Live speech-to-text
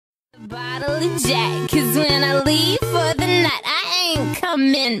Bottle of Jack, 'cause when I leave for the night, I ain't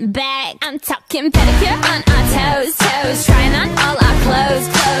coming back. I'm talking pedicure on our toes, toes, trying on all our clothes,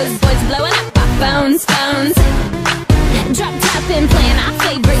 clothes. Boys blowing up our phones, phones. Drop top and playing our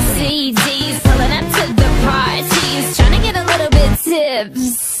favorite CDs, pulling up to the parties, trying to get a little bit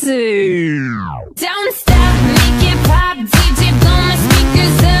tipsy.